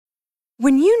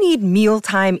When you need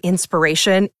mealtime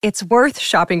inspiration, it's worth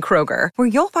shopping Kroger, where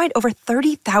you'll find over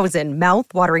 30,000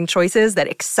 mouth-watering choices that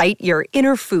excite your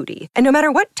inner foodie. And no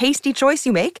matter what tasty choice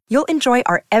you make, you'll enjoy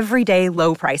our everyday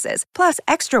low prices, plus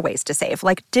extra ways to save,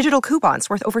 like digital coupons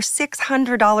worth over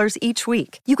 $600 each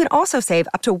week. You can also save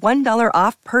up to $1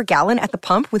 off per gallon at the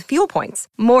pump with fuel points.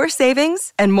 More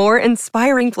savings and more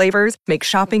inspiring flavors make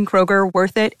shopping Kroger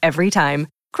worth it every time.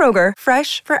 Kroger,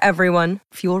 fresh for everyone.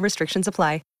 Fuel restrictions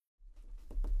apply.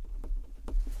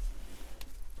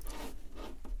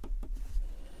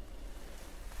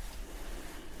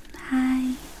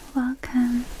 Hi,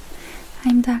 welcome.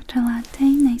 I'm Dr. Latte.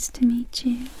 Nice to meet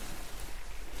you.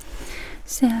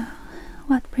 So,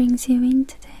 what brings you in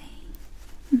today?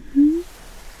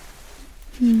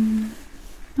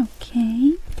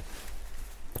 Okay.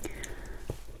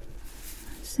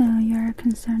 So, you're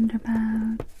concerned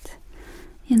about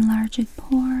enlarged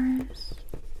pores,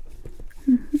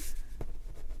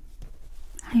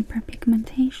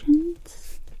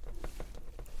 hyperpigmentations,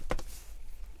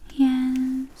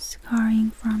 and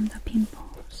scarring from the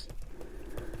pimples.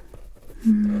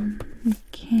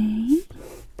 Okay.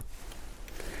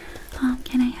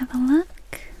 Can I have a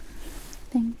look?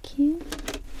 Thank you.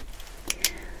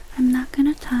 I'm not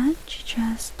gonna touch,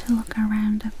 just to look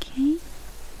around, okay?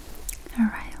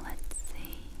 Alright, let's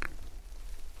see.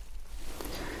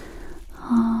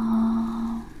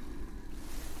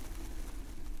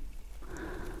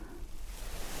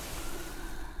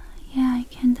 Yeah, I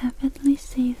can definitely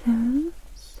see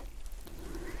those.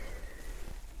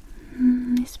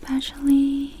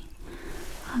 Especially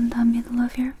on the middle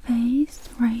of your face,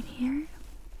 right here.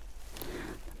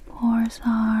 The pores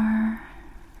are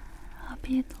a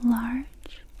bit large.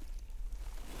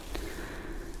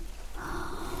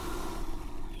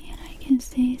 And I can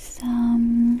see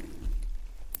some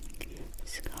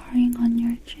scarring on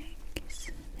your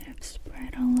cheeks. They've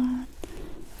spread a lot.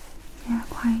 They're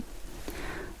quite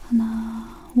on a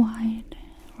wide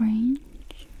range.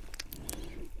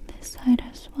 This side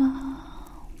as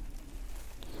well.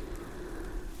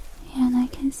 And I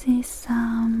can see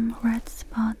some red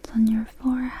spots on your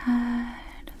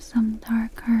forehead, some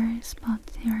darker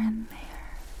spots here and there.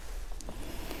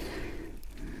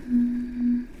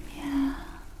 Yeah.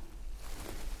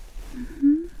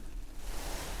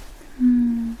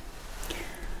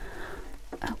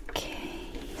 Okay,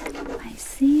 I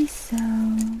see. So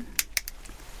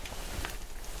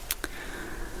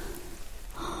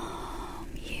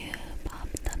you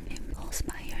popped the pimples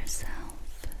by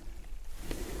yourself,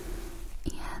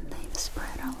 and they've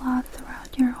spread a lot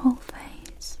throughout your whole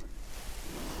face.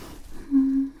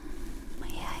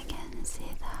 Yeah, I can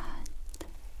see that.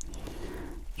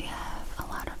 You have a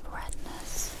lot of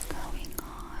redness going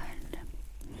on.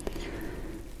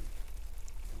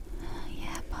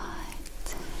 Yeah,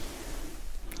 but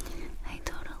I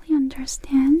totally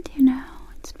understand,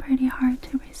 it's pretty hard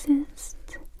to resist.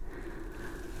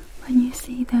 When you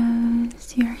see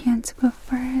those, your hands go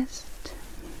first.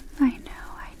 I know.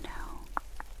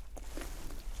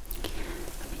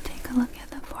 Let me take a look at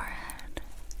the forehead.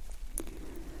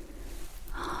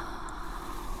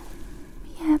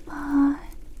 Yeah, but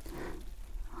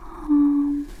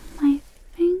I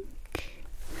think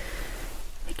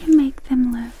we can make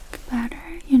them look better.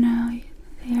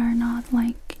 They are not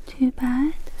too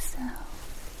bad. So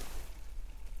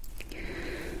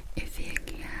if you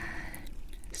get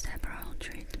several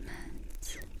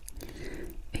treatments,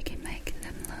 we can make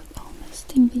them look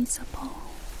almost invisible.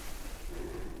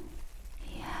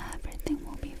 Yeah, everything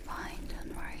will be fine.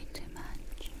 Don't worry too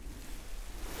much.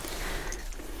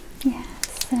 Yeah,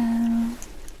 so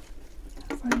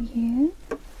for you,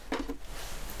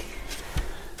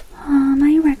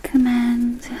 I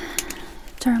recommend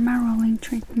derma rolling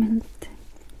treatment.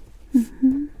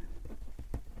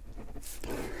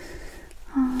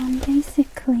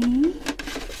 Basically,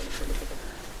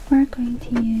 we're going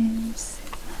to use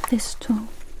this tool.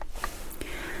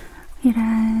 It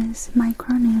has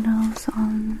micro needles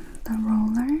on the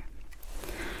roller,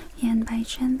 and by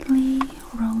gently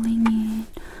rolling it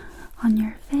on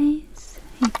your face,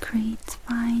 it creates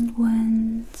fine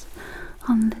wounds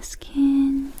on the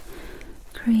skin,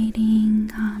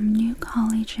 creating new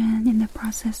collagen in the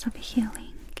process of healing.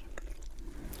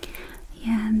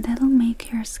 Yeah, and that'll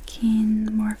make your skin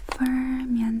more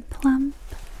firm and plump,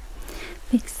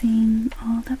 fixing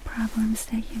all the problems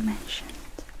that you mentioned.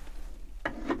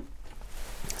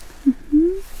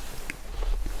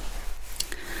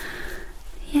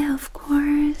 Yeah, of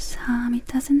course, it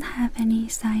doesn't have any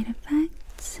side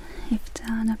effects if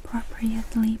done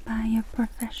appropriately by a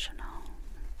professional.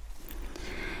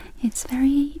 It's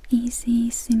very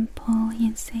easy, simple,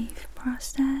 and safe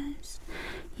process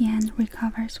and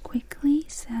recovers quickly,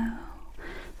 so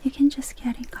you can just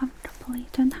get it comfortably.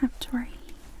 Don't have to worry.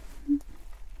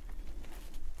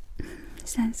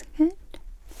 Sounds good?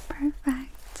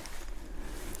 Perfect.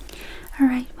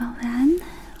 Alright, well then,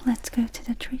 let's go to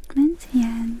the treatment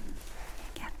and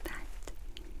get that.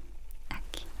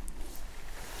 Okay.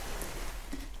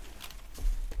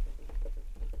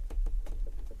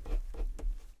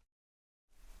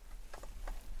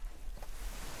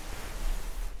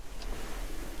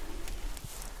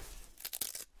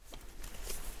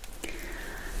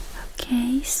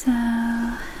 Okay, so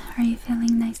are you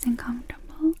feeling nice and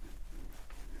comfortable?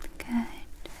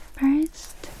 Good.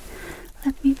 First,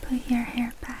 let me put your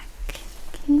hair back,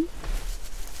 okay?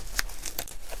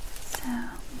 So,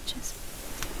 just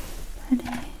put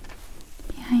it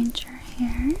behind your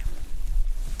hair.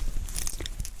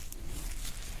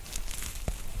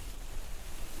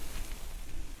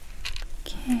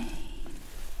 Okay.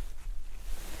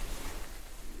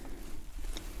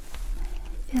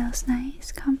 Feels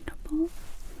nice, comfortable.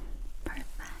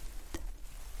 Perfect.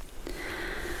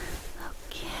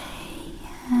 Okay,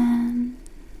 and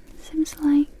seems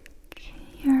like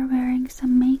you're wearing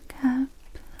some makeup.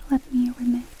 Let me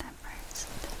remove that first.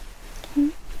 Okay.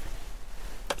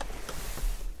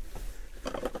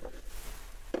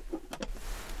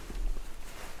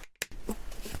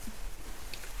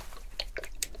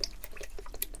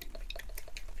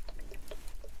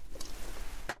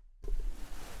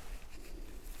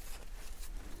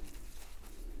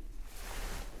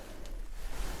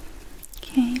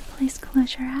 Okay, please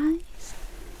close your eyes.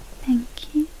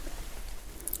 Thank you.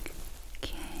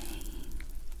 Okay.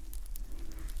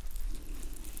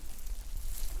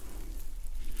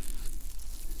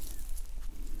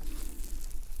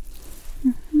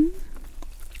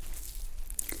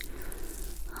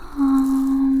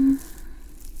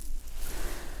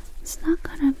 It's not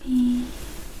gonna be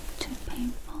too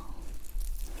painful.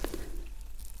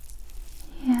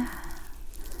 Yeah,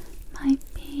 might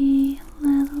be a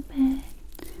little bit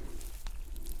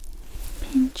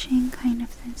pinching kind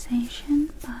of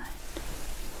sensation, but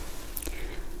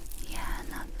yeah,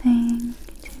 nothing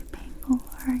too painful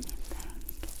or anything.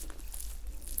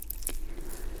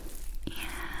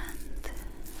 And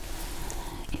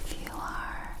if you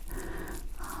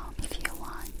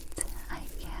want, I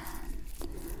can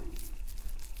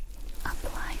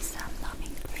apply some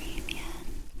numbing cream and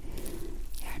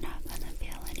you're not gonna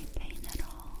feel any pain at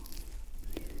all.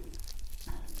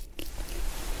 Okay.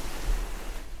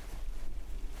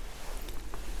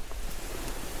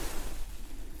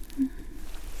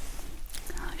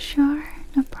 Oh, sure,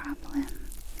 no problem.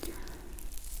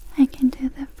 I can do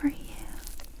that for you.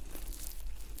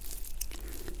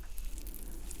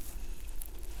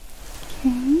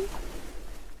 Okay.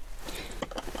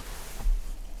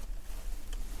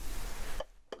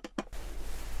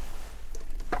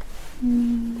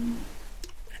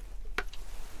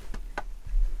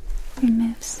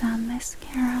 Remove some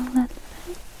mascara a little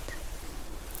bit.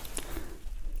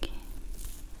 Okay.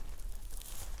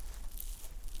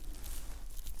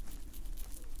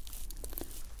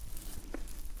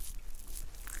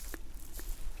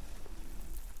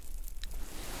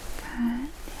 Good.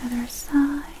 The other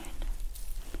side.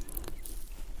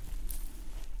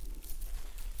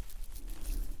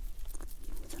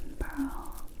 Some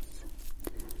pearls.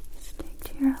 Stick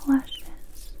to your lashes.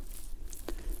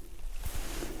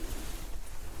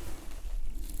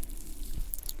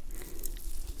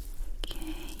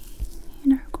 Okay,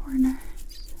 inner corners.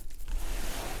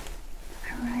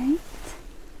 Alright.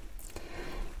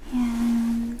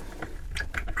 And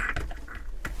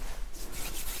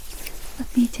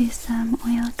let me do some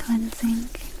oil cleansing.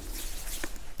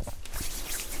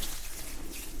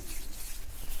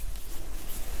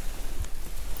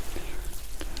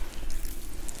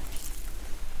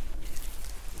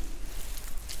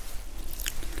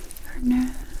 Your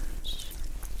nose.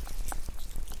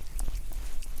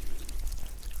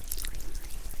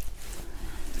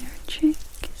 Your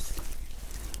cheeks.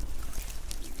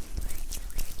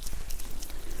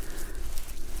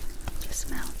 Just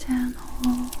melt down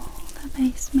all the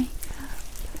base makeup.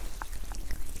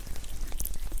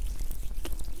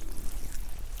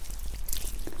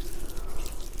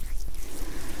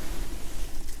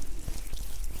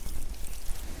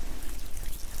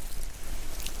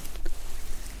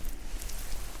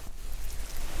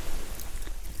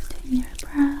 In your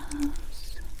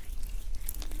brows.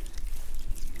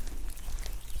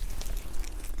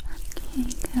 Okay,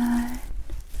 good.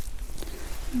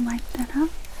 Wipe that up.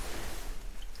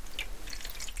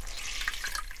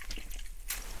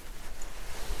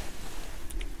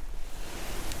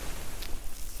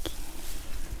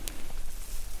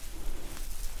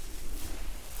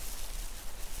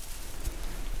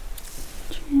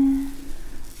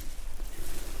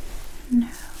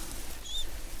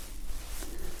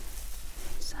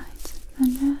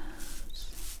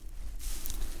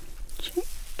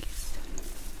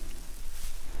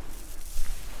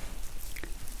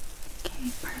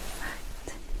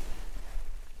 Perfect.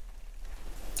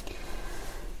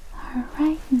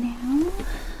 Alright, now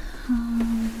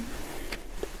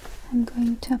I'm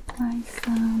going to apply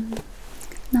some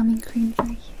numbing cream for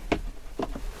you.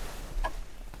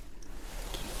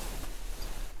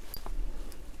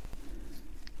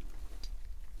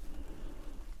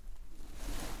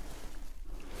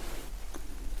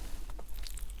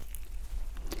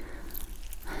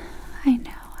 I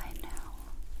know.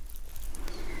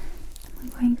 I'm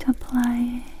going to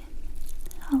apply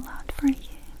a lot for you.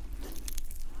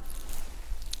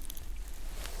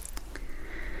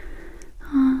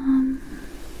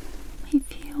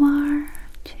 If you are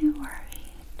too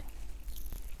worried,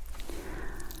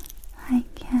 I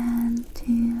can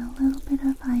do a little bit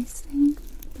of icing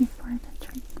before the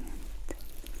treatment,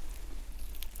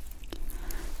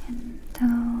 and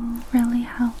that'll really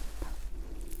help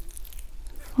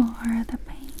for the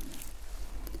pain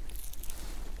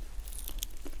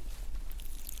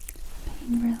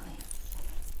relief.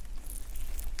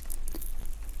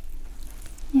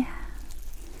 Yeah,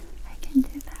 I can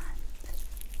do that.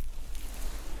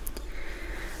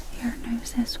 Your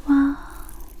nose as well.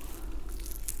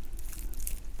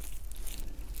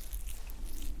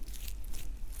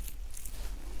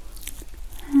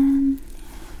 And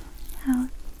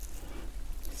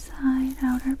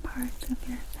outer parts of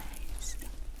your face.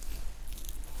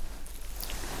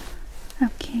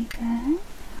 Okay, good.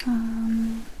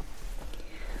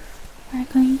 We're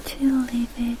going to leave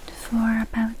it for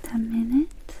about a minute,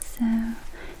 so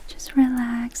just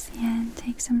relax and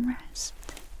take some rest.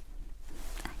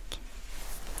 Okay.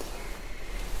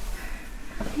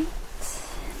 Alright,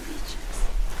 let me just...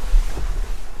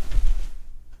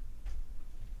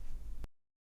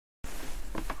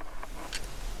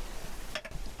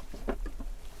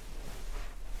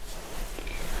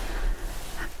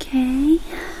 Okay,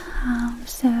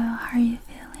 so how are you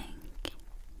feeling?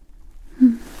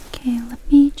 Okay,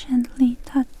 let me gently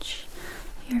touch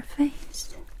your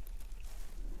face.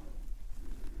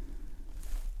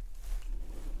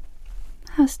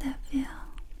 How's that feel?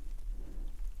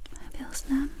 It feels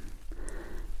numb.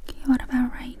 Okay, what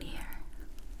about right here?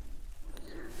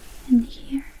 And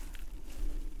here?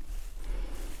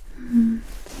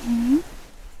 Okay.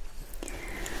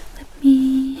 Let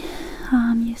me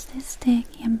use this stick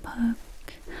and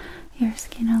poke your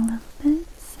skin a little bit.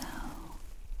 So,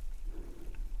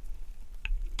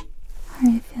 how are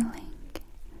you feeling?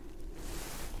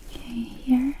 Okay,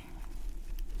 here.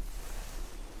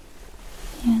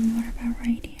 And what about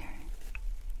right here?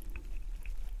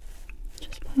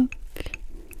 Just poke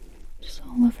just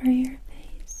all over your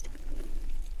face.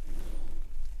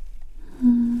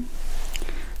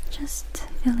 Just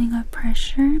feeling a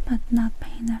pressure but not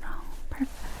pain at all. Perfect.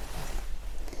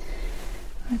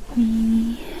 Let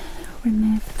me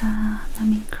remove the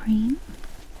numbing cream.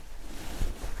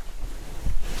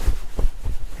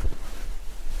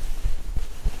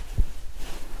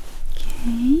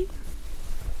 Okay.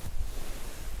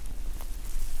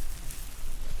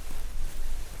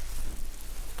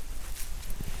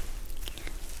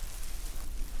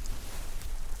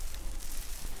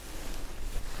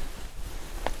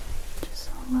 Just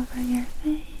all over your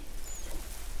face,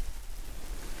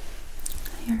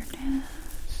 your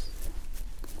nose.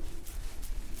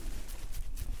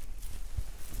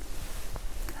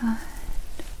 Good.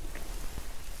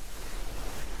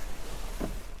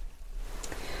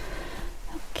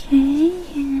 Okay,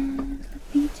 and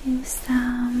let me do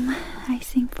some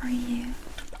icing for you.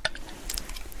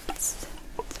 It's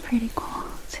pretty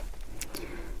cold,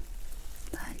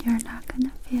 but you're not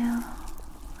gonna feel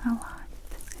a lot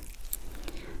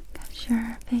because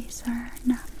your face are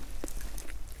numb.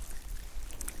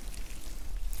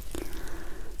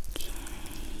 Okay.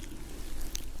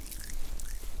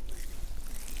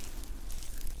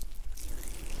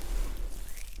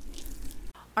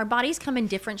 Our bodies come in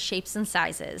different shapes and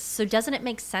sizes, so doesn't it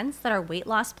make sense that our weight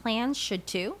loss plans should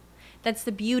too? That's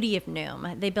the beauty of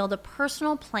Noom. They build a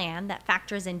personal plan that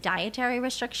factors in dietary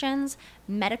restrictions,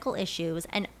 medical issues,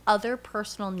 and other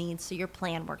personal needs so your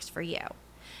plan works for you.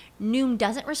 Noom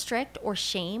doesn't restrict or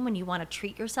shame when you want to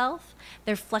treat yourself.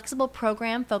 Their flexible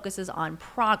program focuses on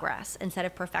progress instead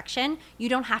of perfection. You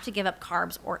don't have to give up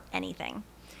carbs or anything.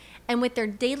 And with their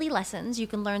daily lessons, you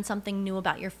can learn something new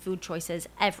about your food choices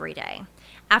every day.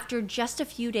 After just a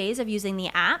few days of using the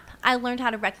app, I learned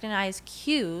how to recognize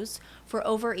cues for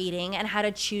overeating and how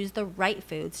to choose the right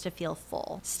foods to feel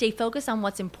full. Stay focused on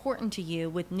what's important to you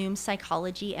with Noom's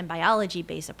psychology and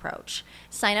biology-based approach.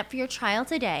 Sign up for your trial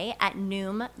today at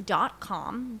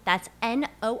Noom.com. That's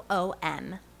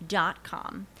Noom.com.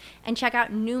 noom.com and check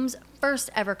out Noom's first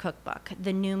ever cookbook,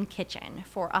 The Noom Kitchen,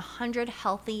 for 100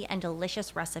 healthy and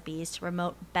delicious recipes to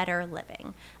promote better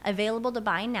living. Available to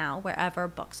buy now wherever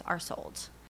books are sold.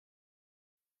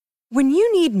 When you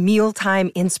need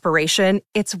mealtime inspiration,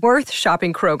 it's worth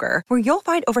shopping Kroger, where you'll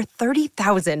find over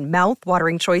 30,000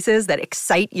 mouth-watering choices that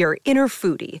excite your inner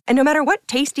foodie. And no matter what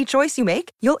tasty choice you make,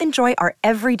 you'll enjoy our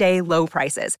everyday low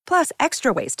prices, plus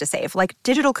extra ways to save, like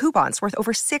digital coupons worth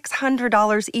over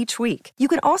 $600 each week. You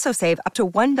can also save up to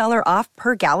 $1 off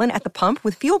per gallon at the pump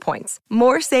with fuel points.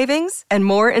 More savings and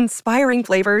more inspiring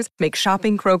flavors make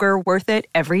shopping Kroger worth it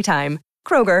every time.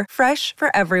 Kroger, fresh for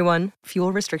everyone.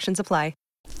 Fuel restrictions apply.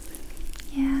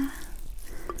 Yeah,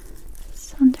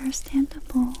 it's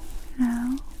understandable, you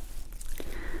know.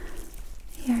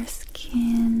 Your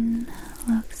skin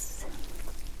looks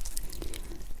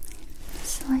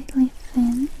slightly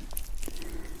thin,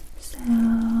 so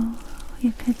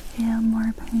you could feel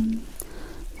more pain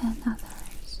than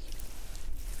others.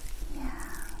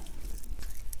 Yeah,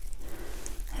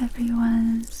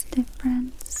 everyone's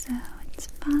different, so it's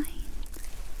fine.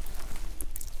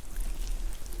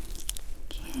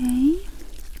 Okay.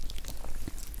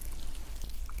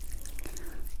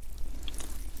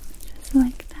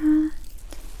 Like that.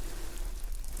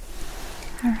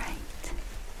 Alright.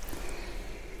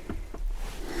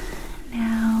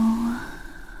 Now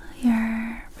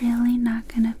you're really not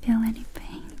gonna feel any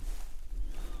pain.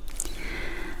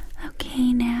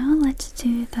 Okay, now let's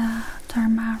do the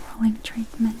derma rolling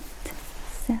treatment.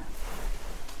 So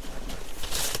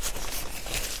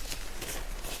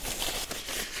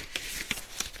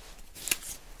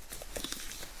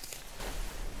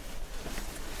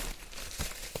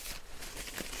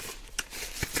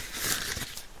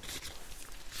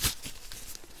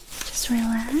just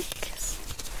relax.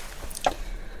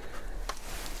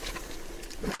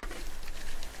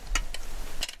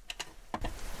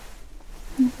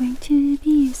 I'm going to be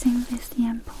using this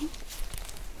sample.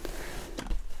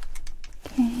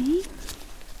 Okay.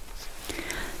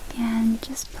 And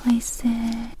just place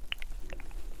it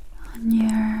on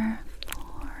your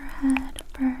forehead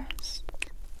first.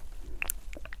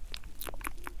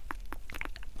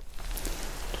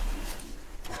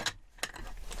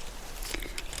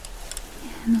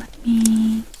 And let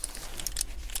me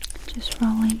just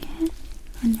rolling it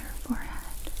on your forehead.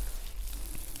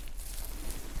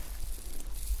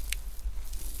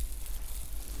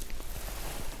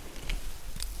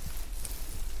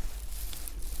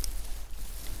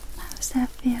 How does that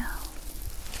feel?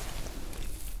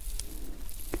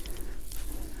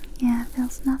 Yeah, it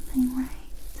feels nothing, right?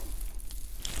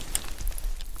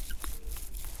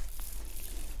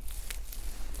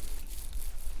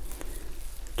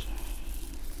 Okay.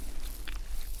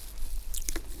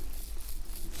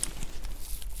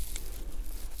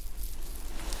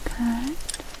 Good.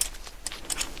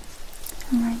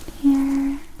 And right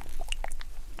here.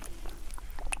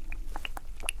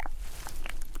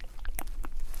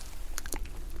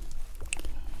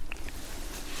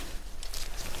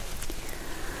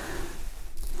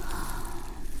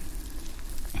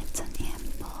 It's an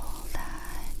ampoule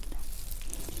that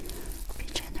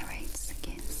regenerates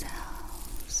skin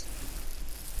cells,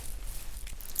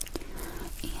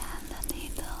 and the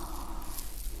needle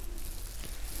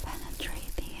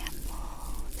penetrates the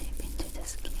ampoule deep into the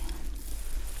skin.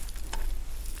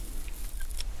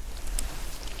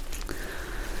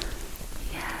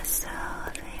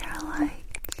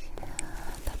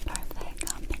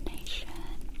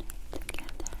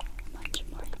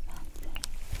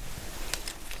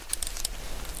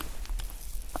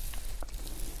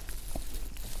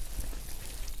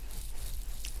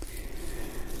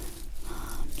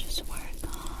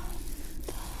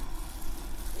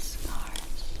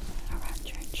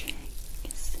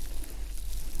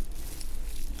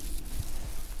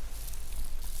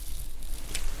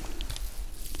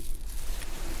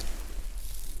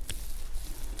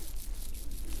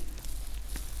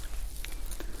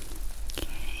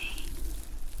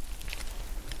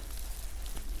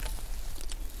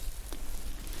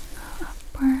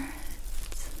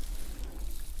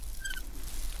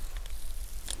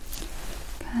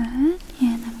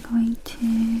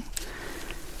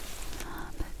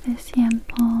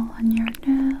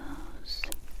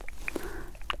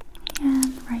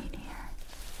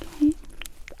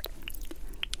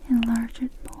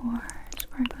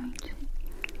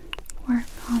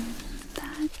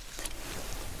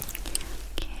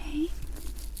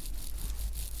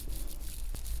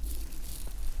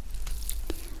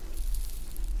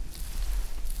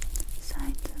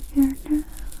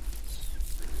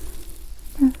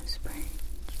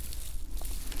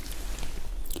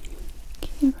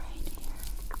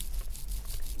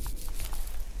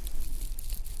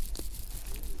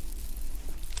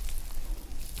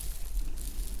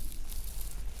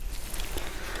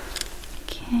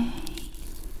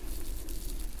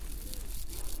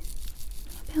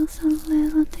 feels a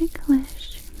little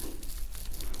ticklish,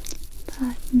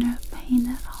 but no pain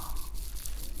at all.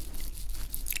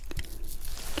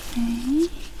 Okay, I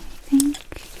think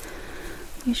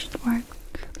we should work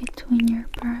between your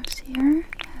brows here.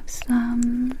 Have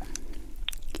some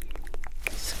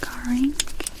scarring.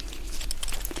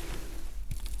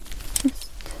 Just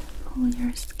pull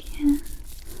your skin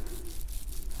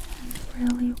and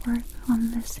really work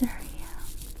on this area.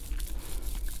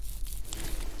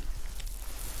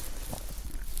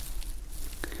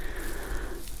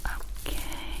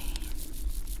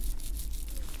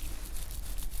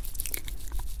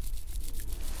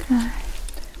 Good.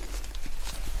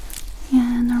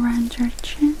 And around your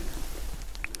chin.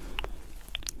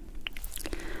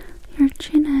 Your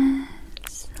chin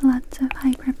has lots of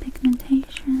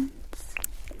hyperpigmentations.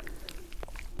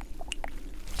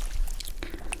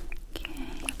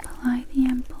 Okay, apply the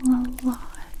ampoule a lot.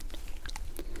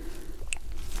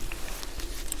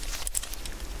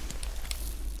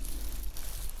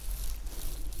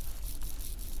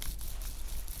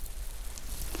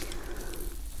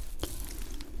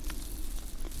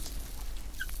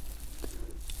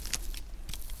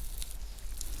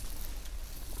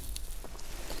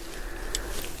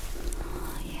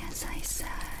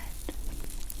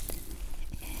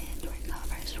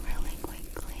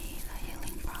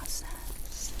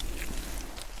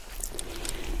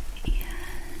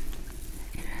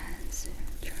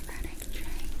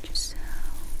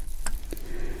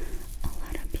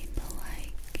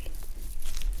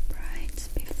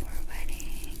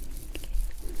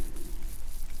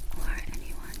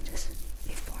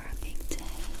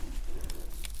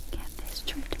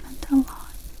 A lot.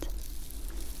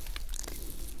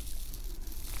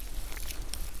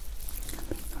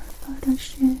 Before photo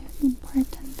shoot,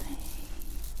 importantly.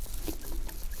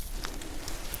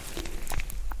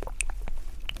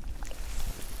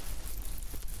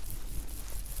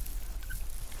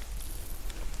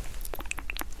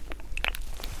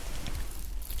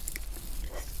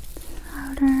 Just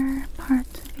outer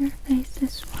parts of your face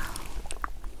as well.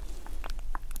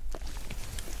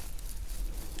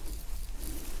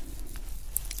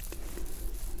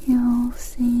 You'll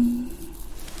see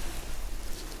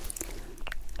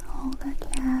all the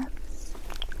gaps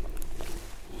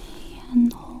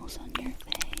and holes on your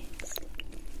face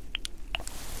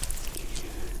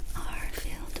are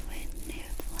filled with new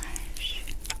flesh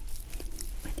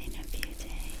within a few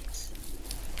days.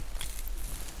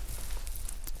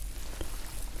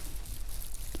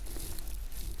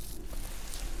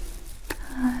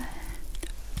 Good.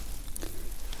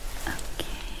 Okay.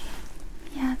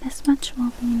 Yeah, this much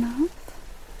will be enough.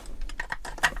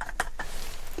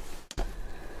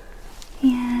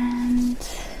 And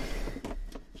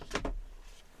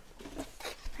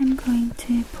I'm going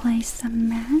to place some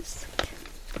mask.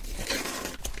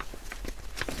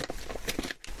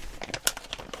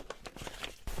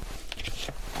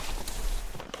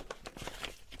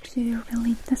 To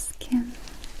relieve the skin.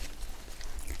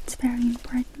 It's very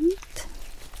important.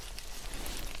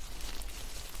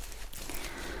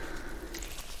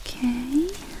 Okay,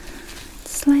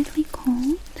 it's slightly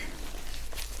cold.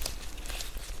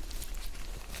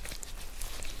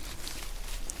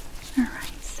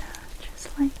 Alright, so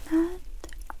just like that.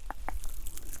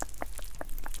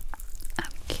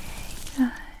 Okay,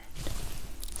 good.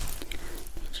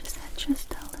 You just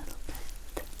adjust a little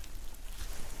bit.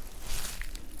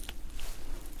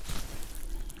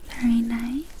 Very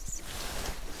nice.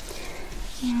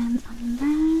 And on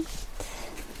that,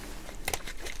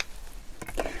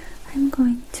 I'm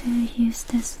going to use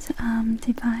this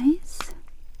device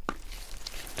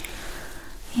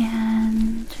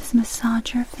and just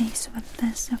massage your face with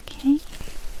this, okay?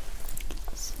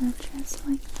 So just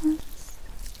like this.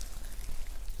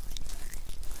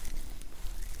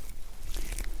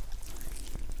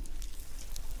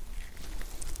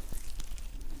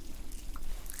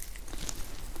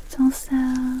 It also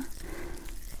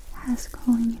has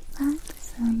cooling effect,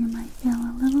 so you might feel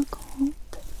a little cold.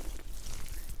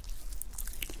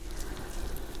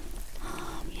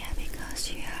 Yeah,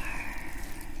 because your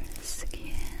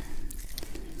skin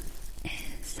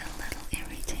is a little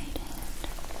irritated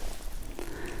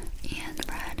and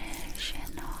reddish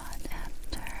and hot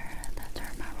after the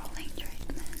derma rolling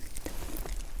treatment.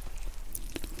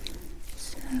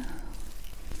 So,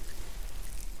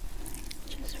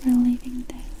 just relieving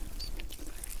those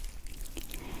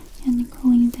and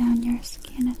cooling down your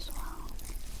skin as well.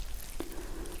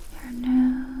 Your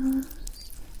nose.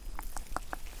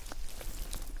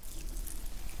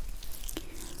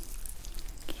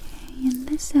 Okay, and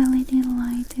this LED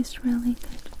light is really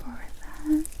good for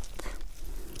that.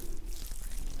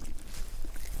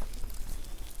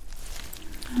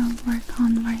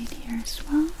 on right here as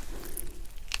well.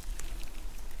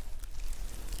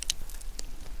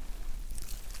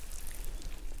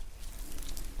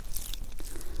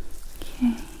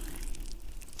 Okay.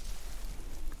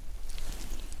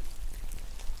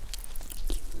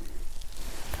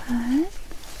 Good.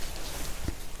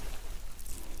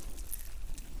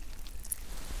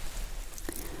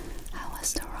 How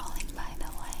was the rolling, by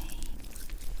the way?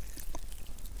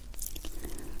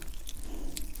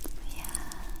 Yeah.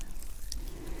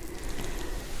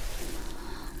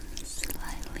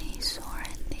 Slightly sore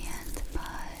at the end, but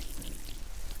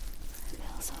it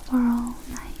feels overall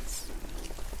nice.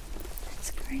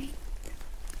 That's great.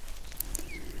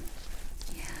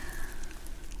 Yeah.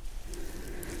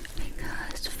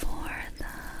 Because for the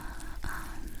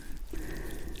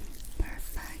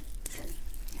perfect,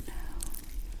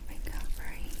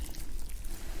 recovery,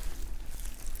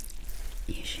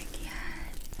 you should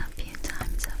get a few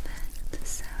times of it.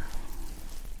 So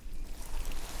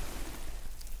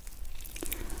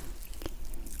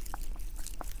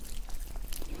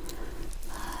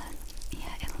but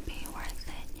yeah, it'll be worth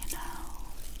it,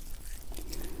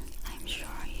 I'm sure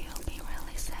you'll be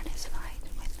really satisfied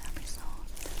with the result.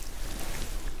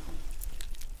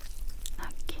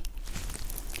 Okay.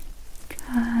 Good.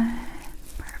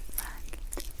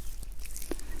 Perfect.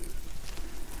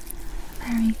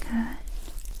 Very good.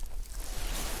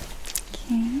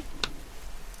 Okay.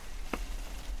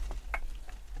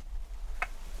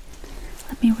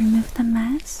 Let me remove the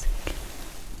mask.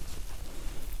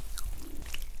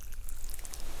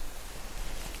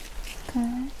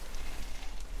 Good.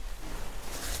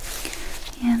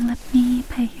 And let me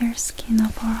pat your skin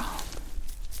overall.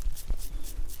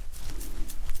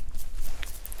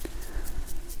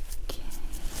 Okay.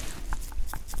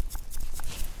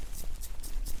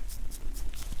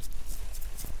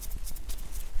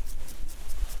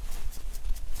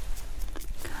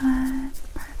 Good.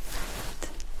 Perfect.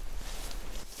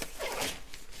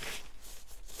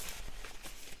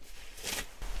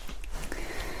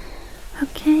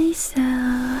 Okay, so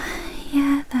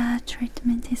yeah, the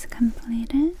treatment is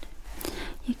completed.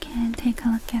 You can take a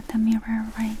look at the mirror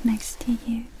right next to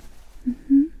you.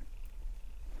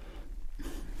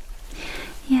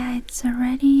 Yeah, it's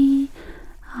already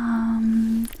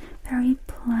very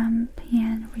plump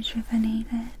and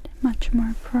rejuvenated, much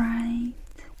more bright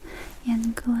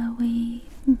and glowy.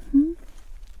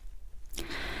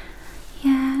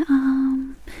 Yeah,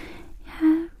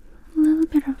 yeah, a little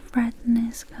bit of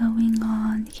redness going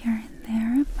on here and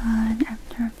there, but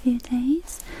after a few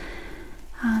days,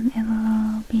 it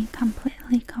will be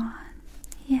completely gone.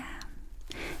 Yeah,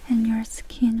 and your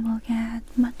skin will get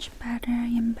much better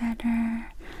and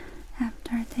better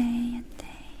after day and day.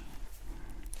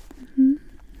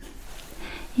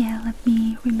 Yeah, let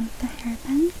me remove the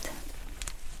hairband.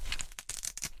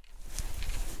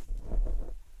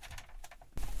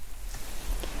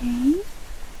 Okay.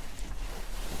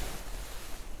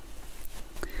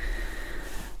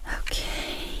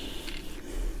 Okay.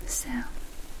 So,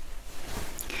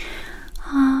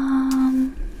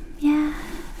 yeah,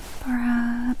 for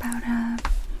about a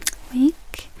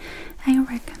week, I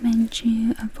recommend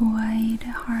you avoid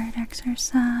hard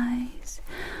exercise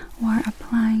or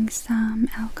applying some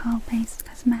alcohol-based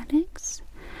cosmetics.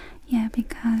 Yeah,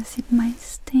 because it might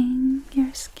sting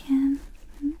your skin.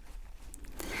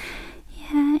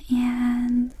 Yeah,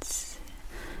 and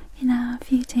in a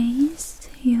few days,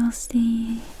 you'll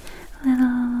see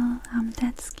little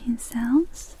dead skin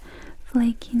cells.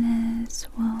 Flakiness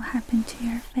will happen to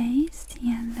your face,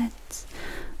 and that's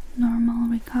normal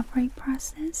recovery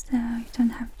process, so you don't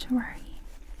have to worry.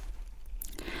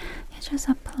 You just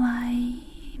apply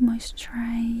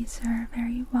moisturizer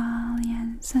very well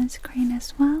and sunscreen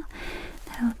as well.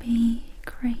 That'll be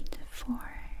great for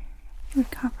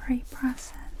recovery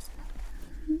process.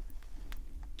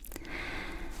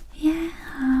 Yeah,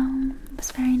 it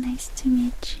was very nice to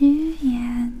meet you,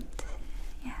 and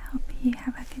yeah, hope you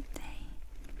have a good day.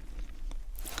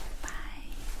 Bye.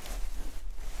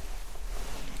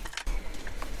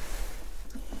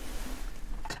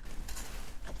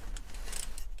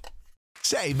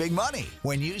 Save big money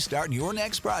when you start your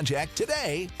next project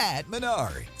today at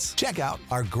Menards. Check out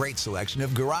our great selection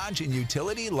of garage and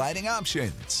utility lighting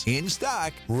options. In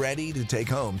stock, ready to take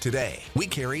home today. We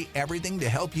carry everything to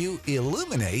help you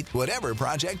illuminate whatever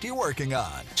project you're working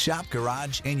on. Shop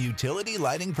garage and utility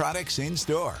lighting products in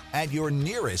store at your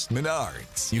nearest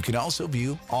Menards. You can also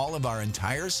view all of our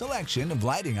entire selection of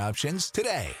lighting options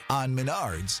today on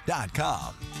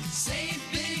Menards.com. Save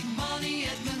big